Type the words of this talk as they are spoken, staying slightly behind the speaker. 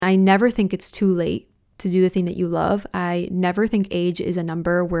I never think it's too late to do the thing that you love. I never think age is a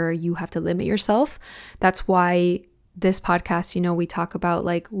number where you have to limit yourself. That's why this podcast, we talk about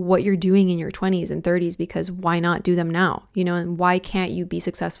like what you're doing in your 20s and 30s, because why not do them now, and why can't you be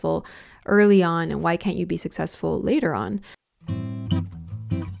successful early on and why can't you be successful later on?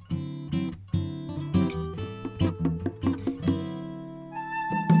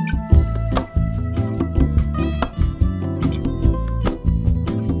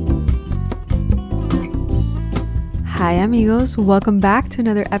 Hi amigos, welcome back to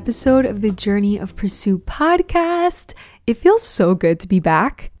another episode of the Journey of Pursuit podcast. It feels so good to be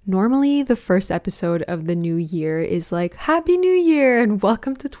back. Normally the first episode of the new year is like, Happy New Year and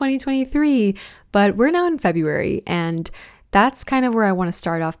welcome to 2023. But we're now in February, and that's kind of where I want to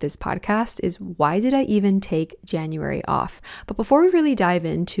start off this podcast, is why did I even take January off? But before we really dive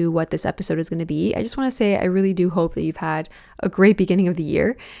into what this episode is going to be, I just want to say I really do hope that you've had a great beginning of the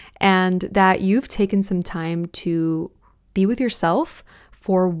year and that you've taken some time to be with yourself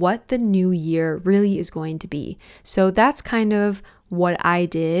for what the new year really is going to be. So that's kind of what I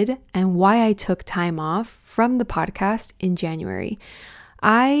did and why I took time off from the podcast in January.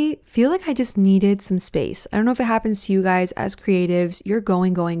 I feel like I just needed some space. I don't know if it happens to you guys as creatives. You're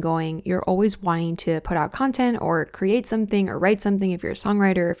going. You're always wanting to put out content or create something or write something. If you're a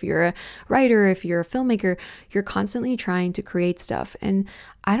songwriter, if you're a writer, if you're a filmmaker, you're constantly trying to create stuff. And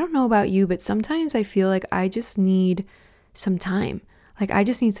I don't know about you, but sometimes I feel like I just need some time. Like I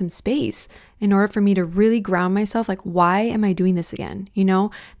just need some space in order for me to really ground myself. Like, why am I doing this again?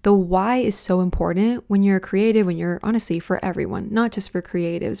 The why is so important when you're a creative, when you're honestly for everyone, not just for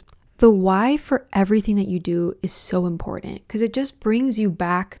creatives. The why for everything that you do is so important because it just brings you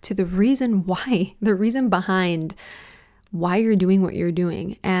back to the reason why, the reason behind why you're doing what you're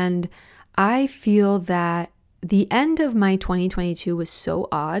doing. And I feel that the end of my 2022 was so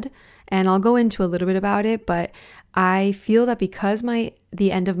odd, and I'll go into a little bit about it, but I feel that because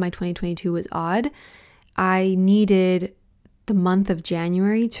the end of my 2022 was odd, I needed the month of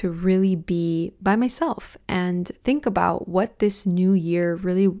January to really be by myself and think about what this new year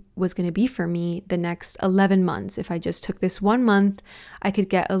really was going to be for me the next 11 months. If I just took this 1 month, I could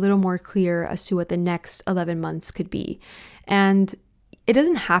get a little more clear as to what the next 11 months could be. And it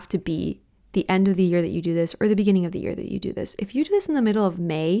doesn't have to be the end of the year that you do this or the beginning of the year that you do this. If you do this in the middle of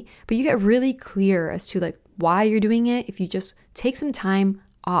May, but you get really clear as to like why you're doing it, if you just take some time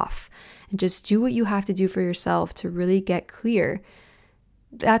off and just do what you have to do for yourself to really get clear,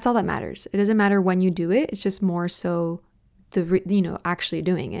 that's all that matters. It doesn't matter when you do it. It's just more so actually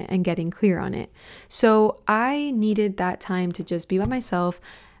doing it and getting clear on it. So I needed that time to just be by myself,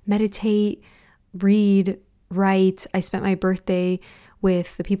 meditate, read, write. I spent my birthday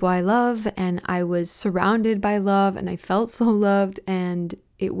with the people I love, and I was surrounded by love, and I felt so loved, and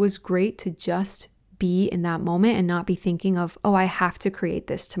it was great to just be in that moment and not be thinking of, oh, I have to create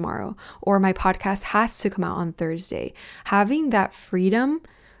this tomorrow, or my podcast has to come out on Thursday. Having that freedom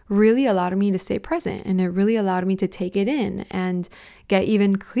really allowed me to stay present, and it really allowed me to take it in and get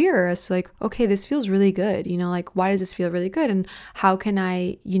even clearer as to like, okay, this feels really good. Like, why does this feel really good? And how can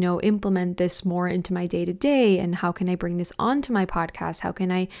I, implement this more into my day to day? And how can I bring this onto my podcast? How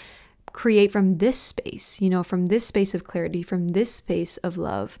can I create from this space, from this space of clarity, from this space of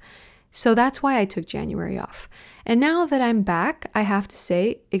love? So that's why I took January off. And now that I'm back, I have to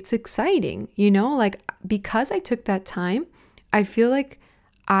say it's exciting, like because I took that time, I feel like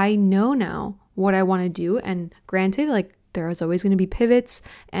I know now what I want to do. And granted, like there is always going to be pivots,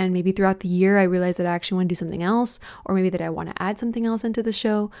 and maybe throughout the year I realize that I actually want to do something else, or maybe that I want to add something else into the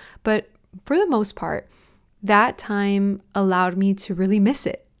show. But for the most part, that time allowed me to really miss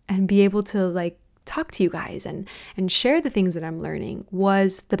it and be able to like talk to you guys and share the things that I'm learning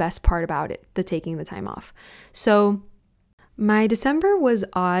was the best part about it, the taking the time off. So my December was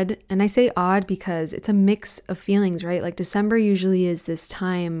odd, and I say odd because it's a mix of feelings, right? Like December usually is this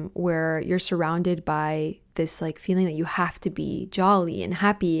time where you're surrounded by this like feeling that you have to be jolly and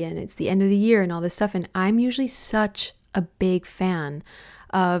happy, and it's the end of the year and all this stuff. And I'm usually such a big fan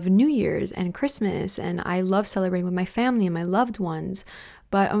of New Year's and Christmas, and I love celebrating with my family and my loved ones.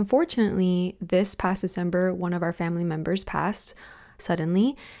 But unfortunately, this past December, one of our family members passed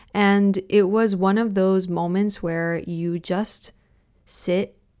suddenly. And it was one of those moments where you just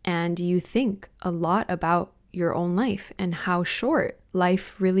sit and you think a lot about your own life and how short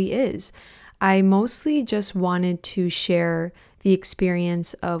life really is. I mostly just wanted to share the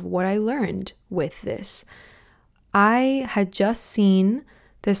experience of what I learned with this. I had just seen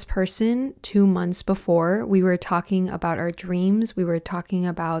This person, 2 months before, we were talking about our dreams. We were talking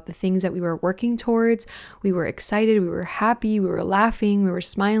about the things that we were working towards. We were excited. We were happy. We were laughing. We were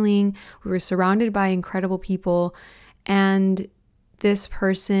smiling. We were surrounded by incredible people. And this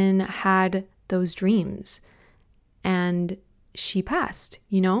person had those dreams and she passed,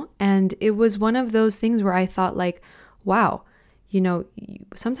 And it was one of those things where I thought like, wow,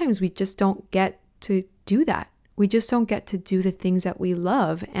 sometimes we just don't get to do that. We just don't get to do the things that we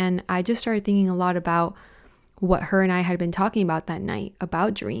love. And I just started thinking a lot about what her and I had been talking about that night,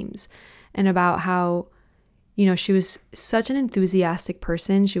 about dreams and about how, she was such an enthusiastic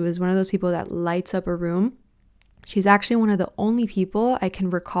person. She was one of those people that lights up a room. She's actually one of the only people I can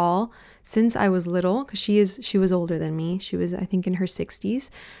recall since I was little, because she was older than me. She was, I think, in her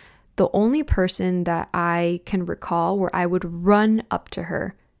 60s. The only person that I can recall where I would run up to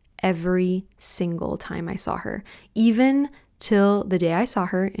her every single time I saw her. Even till the day I saw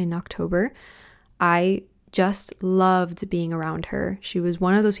her in October, I just loved being around her. She was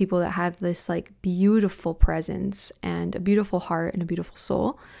one of those people that had this like beautiful presence and a beautiful heart and a beautiful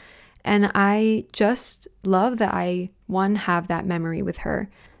soul. And I just love that I, one, have that memory with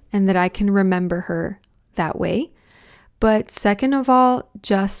her and that I can remember her that way. But second of all,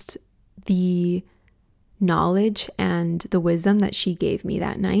 just the knowledge and the wisdom that she gave me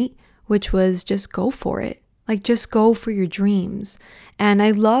that night, which was just go for it. Like, just go for your dreams. And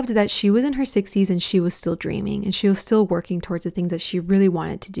I loved that she was in her 60s and she was still dreaming and she was still working towards the things that she really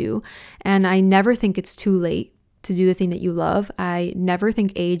wanted to do. And I never think it's too late to do the thing that you love. I never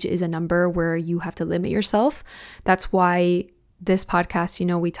think age is a number where you have to limit yourself. That's why this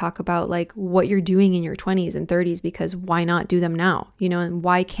podcast, we talk about like what you're doing in your 20s and 30s, because why not do them now, and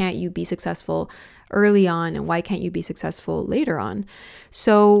why can't you be successful early on and why can't you be successful later on?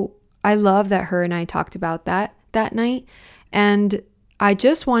 So I love that her and I talked about that night. And I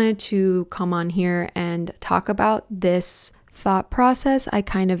just wanted to come on here and talk about this thought process I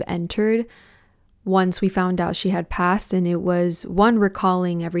kind of entered once we found out she had passed. And it was, one,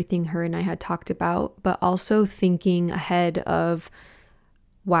 recalling everything her and I had talked about, but also thinking ahead of,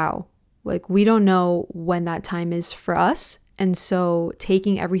 wow, like we don't know when that time is for us. And so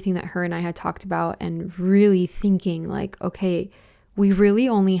taking everything that her and I had talked about and really thinking like, okay, we really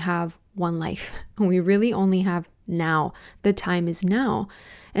only have one life. We really only have now. The time is now.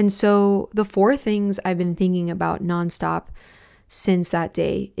 And so the 4 things I've been thinking about nonstop since that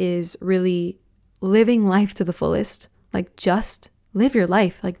day is really living life to the fullest. Like, just live your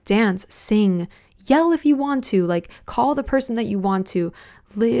life, like dance, sing, yell if you want to, like call the person that you want to.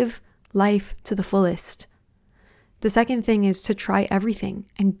 Live life to the fullest. The second thing is to try everything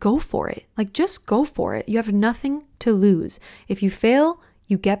and go for it. Like, just go for it. You have nothing to lose. If you fail,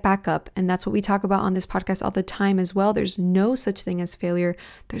 you get back up. And that's what we talk about on this podcast all the time as well. There's no such thing as failure.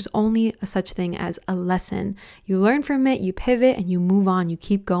 There's only a such thing as a lesson. You learn from it, you pivot, and you move on. You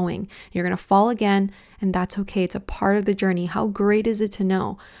keep going. You're going to fall again, and that's okay. It's a part of the journey. How great is it to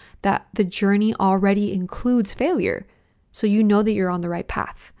know that the journey already includes failure? So you know that you're on the right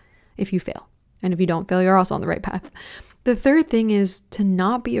path if you fail. And if you don't fail, you're also on the right path. The third thing is to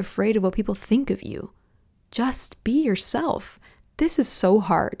not be afraid of what people think of you. Just be yourself. This is so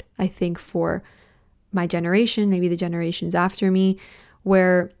hard, I think, for my generation, maybe the generations after me,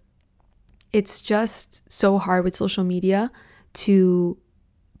 where it's just so hard with social media to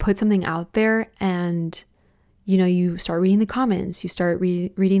put something out there and you start reading the comments, you start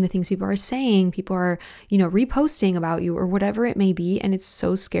reading the things people are saying, people are, reposting about you or whatever it may be. And it's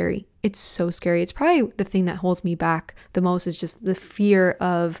so scary. It's so scary. It's probably the thing that holds me back the most is just the fear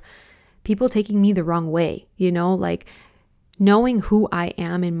of people taking me the wrong way, like knowing who I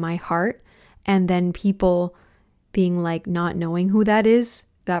am in my heart and then people being like not knowing who that is,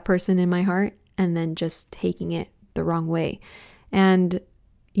 that person in my heart, and then just taking it the wrong way. And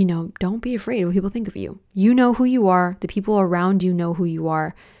don't be afraid of what people think of you. You know who you are. The people around you know who you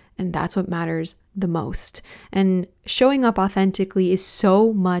are. And that's what matters the most. And showing up authentically is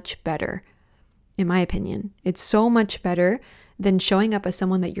so much better, in my opinion. It's so much better than showing up as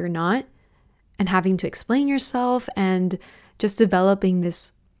someone that you're not and having to explain yourself and just developing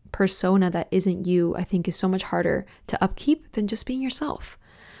this persona that isn't you. I think is so much harder to upkeep than just being yourself.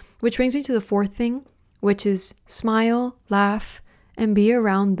 Which brings me to the 4th thing, which is smile, laugh, and be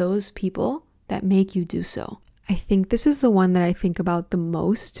around those people that make you do so. I think this is the one that I think about the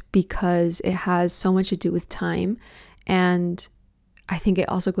most because it has so much to do with time. And I think it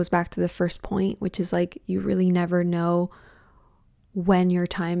also goes back to the first point, which is like, you really never know when your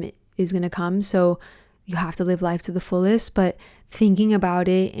time is going to come. So, you have to live life to the fullest, but thinking about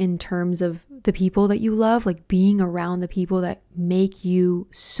it in terms of the people that you love, like being around the people that make you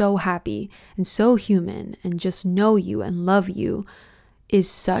so happy and so human and just know you and love you is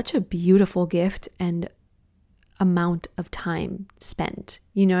such a beautiful gift and amount of time spent.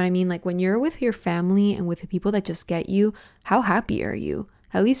 You know what I mean? Like when you're with your family and with the people that just get you, how happy are you?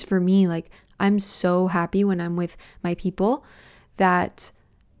 At least for me, like I'm so happy when I'm with my people that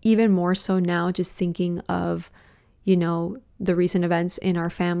even more so now, just thinking of, you know, the recent events in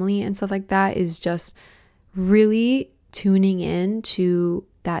our family and stuff like that is just really tuning in to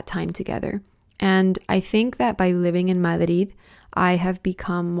that time together. And I think that by living in Madrid, I have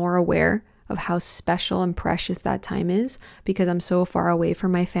become more aware of how special and precious that time is because I'm so far away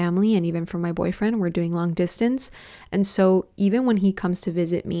from my family and even from my boyfriend. We're doing long distance. And so even when he comes to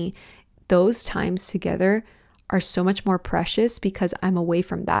visit me, those times together are so much more precious because I'm away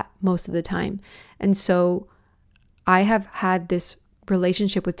from that most of the time. And so I have had this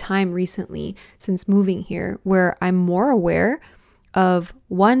relationship with time recently since moving here where I'm more aware of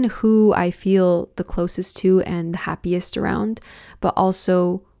one, who I feel the closest to and the happiest around, but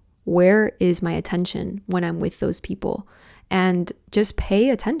also where is my attention when I'm with those people. And just pay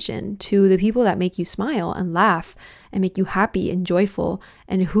attention to the people that make you smile and laugh and make you happy and joyful,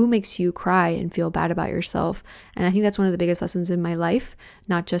 and who makes you cry and feel bad about yourself. And I think that's one of the biggest lessons in my life,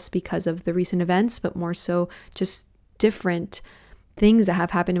 not just because of the recent events, but more so just different things that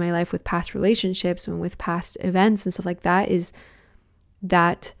have happened in my life with past relationships and with past events and stuff like that, is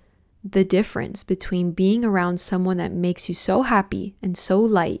that the difference between being around someone that makes you so happy and so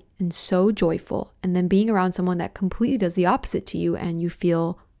light and so joyful, and then being around someone that completely does the opposite to you and you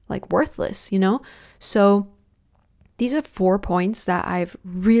feel like worthless, you know? So these are 4 points that I've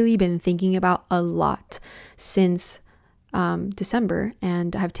really been thinking about a lot since December,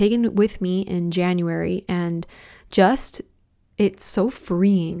 and I've taken with me in January, and just it's so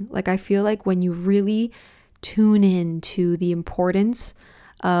freeing. Like I feel like when you really tune in to the importance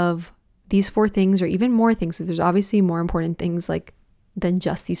of these 4 things, or even more things, because there's obviously more important things like than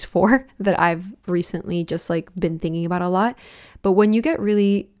just these 4 that I've recently just like been thinking about a lot. But when you get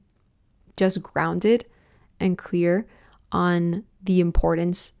really just grounded and clear on the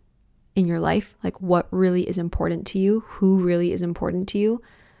importance in your life, like what really is important to you, who really is important to you,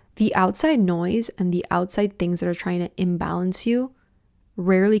 the outside noise and the outside things that are trying to imbalance you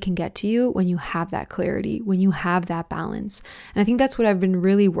rarely can get to you when you have that clarity, when you have that balance. And I think that's what I've been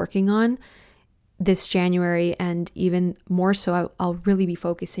really working on this January, and even more so I'll really be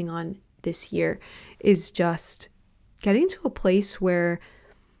focusing on this year, is just getting to a place where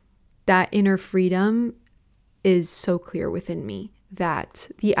that inner freedom is so clear within me that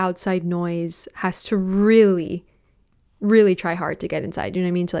the outside noise has to really, really try hard to get inside. You know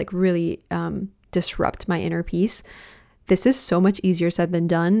what I mean? To like really disrupt my inner peace. This is so much easier said than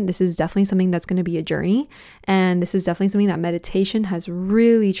done. This is definitely something that's going to be a journey. And this is definitely something that meditation has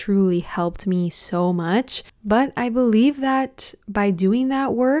really, truly helped me so much. But I believe that by doing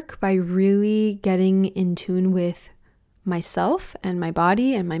that work, by really getting in tune with myself and my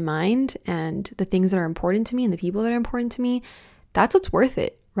body and my mind and the things that are important to me and the people that are important to me, that's what's worth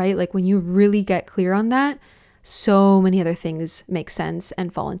it, right? Like when you really get clear on that, so many other things make sense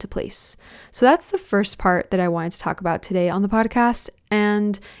and fall into place. So that's the first part that I wanted to talk about today on the podcast.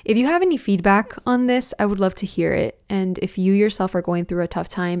 And if you have any feedback on this, I would love to hear it. And if you yourself are going through a tough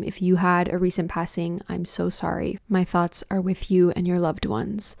time, if you had a recent passing, I'm so sorry. My thoughts are with you and your loved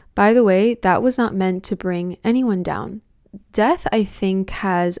ones. By the way, that was not meant to bring anyone down. Death, I think,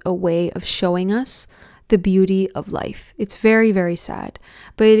 has a way of showing us the beauty of life. It's very, very sad,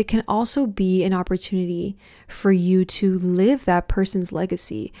 but it can also be an opportunity for you to live that person's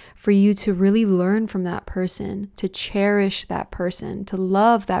legacy, for you to really learn from that person, to cherish that person, to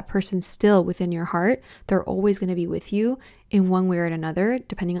love that person still within your heart. They're always going to be with you in one way or another,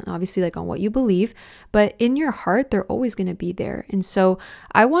 depending on obviously like on what you believe, but in your heart, they're always going to be there. And so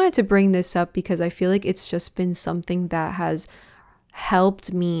I wanted to bring this up because I feel like it's just been something that has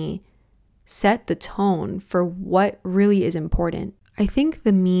helped me set the tone for what really is important. I think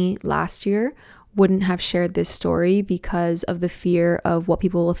the me last year wouldn't have shared this story because of the fear of what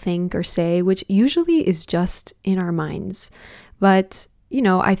people will think or say, which usually is just in our minds. But, you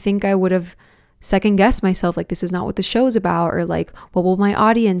know, I think I would have second guessed myself, like, this is not what the show is about, or like, what will my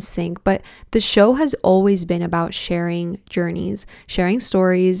audience think? But the show has always been about sharing journeys, sharing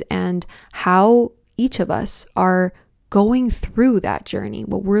stories, and how each of us are going through that journey,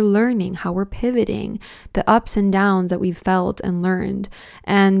 what we're learning, how we're pivoting, the ups and downs that we've felt and learned.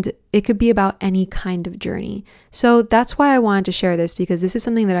 And it could be about any kind of journey. So that's why I wanted to share this, because this is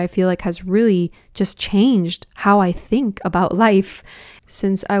something that I feel like has really just changed how I think about life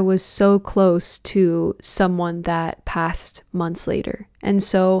since I was so close to someone that passed months later. And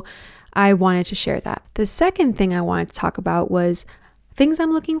so I wanted to share that. The second thing I wanted to talk about was things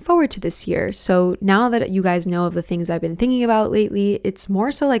I'm looking forward to this year. So now that you guys know of the things I've been thinking about lately, it's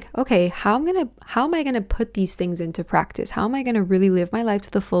more so like, okay, how am I going to put these things into practice? How am I going to really live my life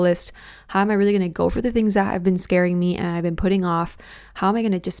to the fullest? How am I really going to go for the things that have been scaring me and I've been putting off? How am I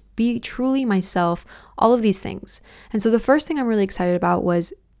going to just be truly myself? All of these things. And so the first thing I'm really excited about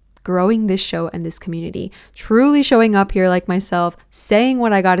was growing this show and this community, truly showing up here like myself, saying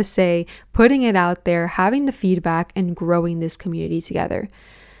what I got to say, putting it out there, having the feedback, and growing this community together.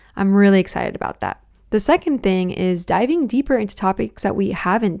 I'm really excited about that. The second thing is diving deeper into topics that we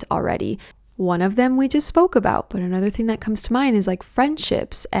haven't already. One of them we just spoke about, but another thing that comes to mind is like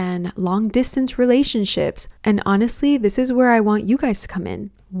friendships and long distance relationships. And honestly, this is where I want you guys to come in.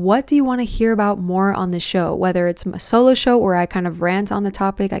 What do you want to hear about more on the show? Whether it's a solo show where I kind of rant on the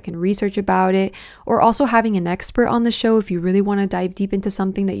topic, I can research about it, or also having an expert on the show if you really want to dive deep into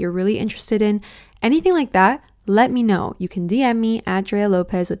something that you're really interested in, anything like that. Let me know. You can DM me at Drea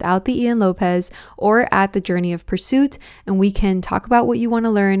Lopez without the Ian Lopez, or at The Journey of Pursuit, and we can talk about what you want to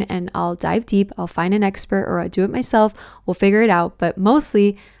learn, and I'll dive deep. I'll find an expert, or I'll do it myself. We'll figure it out. But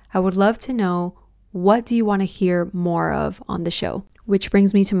mostly, I would love to know, what do you want to hear more of on the show? Which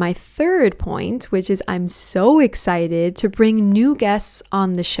brings me to my third point, which is I'm so excited to bring new guests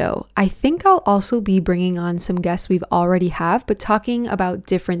on the show. I think I'll also be bringing on some guests we've already have, but talking about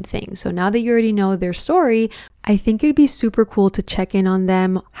different things. So now that you already know their story, I think it'd be super cool to check in on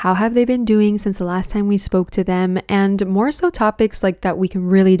them. How have they been doing since the last time we spoke to them? And more so topics like that we can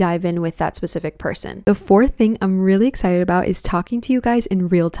really dive in with that specific person. The fourth thing I'm really excited about is talking to you guys in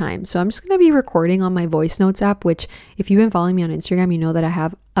real time. So I'm just going to be recording on my voice notes app, which if you've been following me on Instagram, you know that I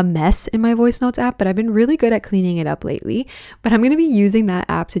have a mess in my voice notes app, but I've been really good at cleaning it up lately. But I'm going to be using that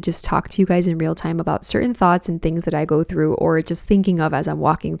app to just talk to you guys in real time about certain thoughts and things that I go through or just thinking of as I'm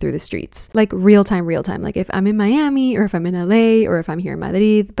walking through the streets. Like real time. Like if I'm in Miami or if I'm in LA or if I'm here in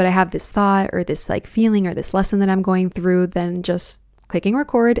Madrid, but I have this thought or this like feeling or this lesson that I'm going through, then just clicking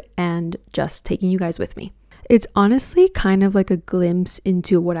record and just taking you guys with me. It's honestly kind of like a glimpse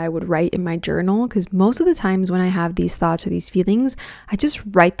into what I would write in my journal, because most of the times when I have these thoughts or these feelings, I just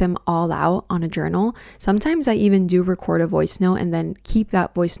write them all out on a journal. Sometimes I even do record a voice note and then keep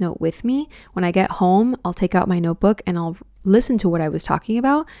that voice note with me. When I get home, I'll take out my notebook and I'll listen to what I was talking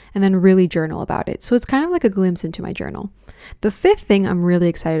about and then really journal about it. So it's kind of like a glimpse into my journal. The fifth thing I'm really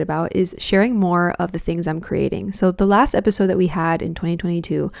excited about is sharing more of the things I'm creating. So the last episode that we had in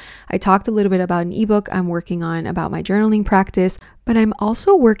 2022, I talked a little bit about an ebook I'm working on about my journaling practice, but I'm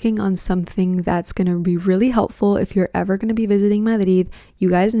also working on something that's going to be really helpful if you're ever going to be visiting Madrid. You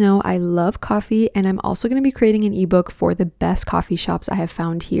guys know I love coffee, and I'm also going to be creating an ebook for the best coffee shops I have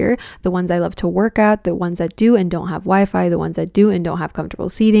found here, the ones I love to work at, the ones that do and don't have Wi-Fi, the ones that do and don't have comfortable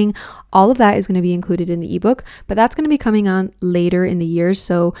seating. All of that is going to be included in the ebook, but that's going to be coming on later in the year,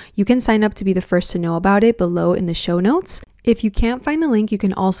 so you can sign up to be the first to know about it below in the show notes. If you can't find the link, you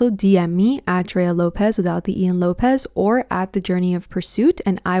can also DM me at Drea Lopez without the Ian Lopez, or at The Journey of Pursuit,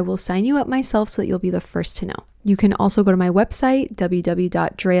 and I will sign you up myself so that you'll be the first to know. You can also go to my website,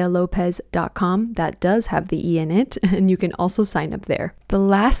 www.drealopez.com. That does have the E in it, and you can also sign up there. The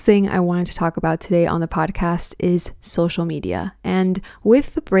last thing I wanted to talk about today on the podcast is social media. And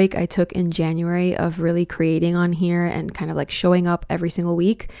with the break I took in January of really creating on here and kind of like showing up every single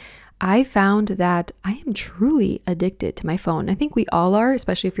week, I found that I am truly addicted to my phone. I think we all are,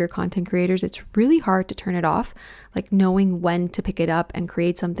 especially if you're content creators. It's really hard to turn it off, like knowing when to pick it up and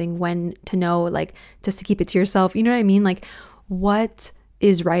create something, when to know, like just to keep it to yourself. You know what I mean? Like what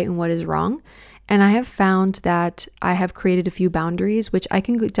is right and what is wrong. And I have found that I have created a few boundaries, which I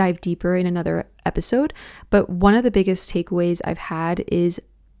can dive deeper in another episode. But one of the biggest takeaways I've had is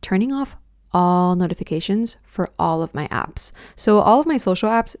turning off all notifications for all of my apps. So all of my social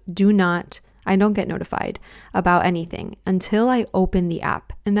apps I don't get notified about anything until I open the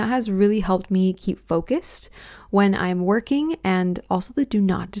app. And that has really helped me keep focused when I'm working. And also the do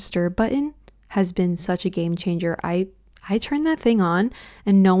not disturb button has been such a game changer. I turn that thing on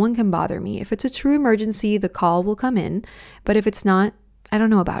and no one can bother me. If it's a true emergency, the call will come in. But if it's not, I don't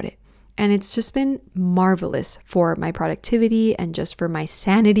know about it. And it's just been marvelous for my productivity and just for my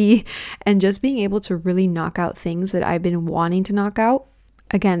sanity and just being able to really knock out things that I've been wanting to knock out.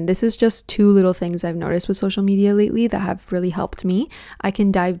 Again, this is just 2 little things I've noticed with social media lately that have really helped me. I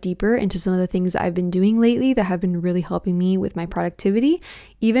can dive deeper into some of the things I've been doing lately that have been really helping me with my productivity.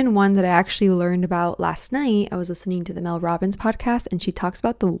 Even one that I actually learned about last night, I was listening to the Mel Robbins podcast and she talks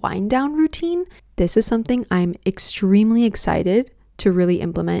about the wind down routine. This is something I'm extremely excited to really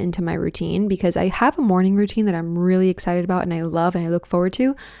implement into my routine because I have a morning routine that I'm really excited about and I love and I look forward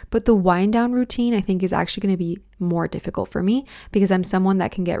to. But the wind down routine I think is actually going to be more difficult for me because I'm someone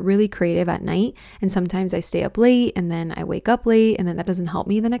that can get really creative at night, and sometimes I stay up late and then I wake up late and then that doesn't help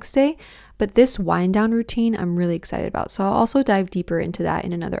me the next day. But this wind down routine I'm really excited about. So I'll also dive deeper into that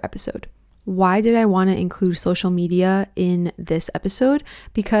in another episode. Why did I want to include social media in this episode?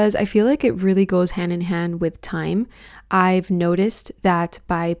 Because I feel like it really goes hand in hand with time. I've noticed that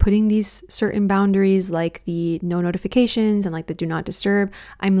by putting these certain boundaries like the no notifications and like the do not disturb,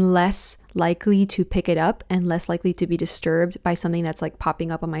 I'm less likely to pick it up and less likely to be disturbed by something that's like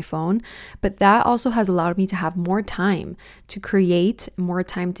popping up on my phone. But that also has allowed me to have more time to create, more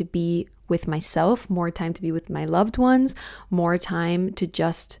time to be with myself, more time to be with my loved ones, more time to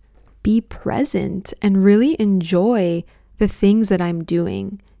just be present and really enjoy the things that I'm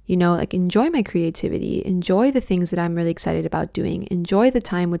doing. You know, like enjoy my creativity, enjoy the things that I'm really excited about doing, enjoy the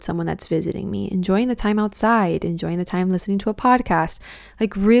time with someone that's visiting me, enjoying the time outside, enjoying the time listening to a podcast,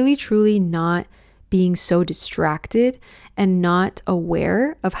 like really, truly not being so distracted and not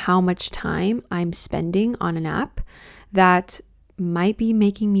aware of how much time I'm spending on an app that might be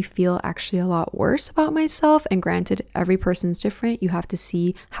making me feel actually a lot worse about myself. And granted, every person's different. You have to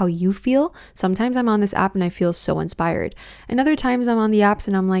see how you feel. Sometimes I'm on this app and I feel so inspired. And other times I'm on the apps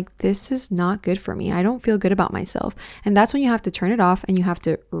and I'm like, this is not good for me. I don't feel good about myself. And that's when you have to turn it off and you have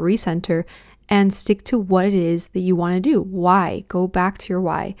to recenter and stick to what it is that you want to do. Why? Go back to your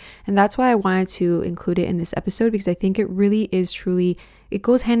why. And that's why I wanted to include it in this episode, because I think it really is truly, it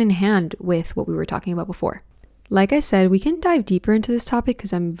goes hand in hand with what we were talking about before. Like I said, we can dive deeper into this topic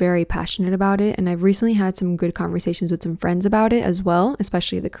because I'm very passionate about it, and I've recently had some good conversations with some friends about it as well,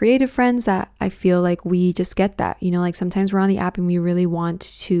 especially the creative friends that I feel like we just get that, you know, like sometimes we're on the app and we really want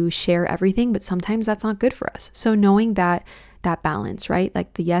to share everything, but sometimes that's not good for us. So knowing that balance, right?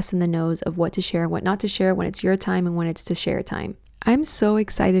 Like the yes and the no's of what to share and what not to share, when it's your time and when it's to share time. I'm so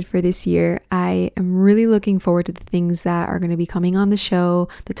excited for this year. I am really looking forward to the things that are going to be coming on the show,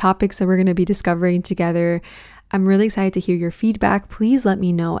 the topics that we're going to be discovering together. I'm really excited to hear your feedback. Please let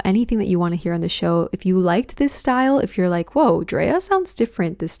me know anything that you want to hear on the show. If you liked this style, if you're like, whoa, Drea sounds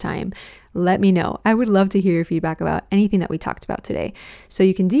different this time, let me know. I would love to hear your feedback about anything that we talked about today. So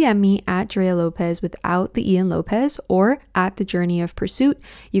you can DM me at Drea Lopez without the Ian Lopez, or at The Journey of Pursuit.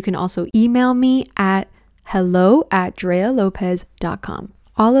 You can also email me at hello@drealopez.com.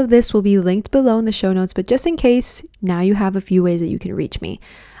 All of this will be linked below in the show notes, but just in case, now you have a few ways that you can reach me.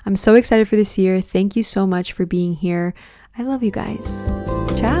 I'm so excited for this year. Thank you so much for being here. I love you guys.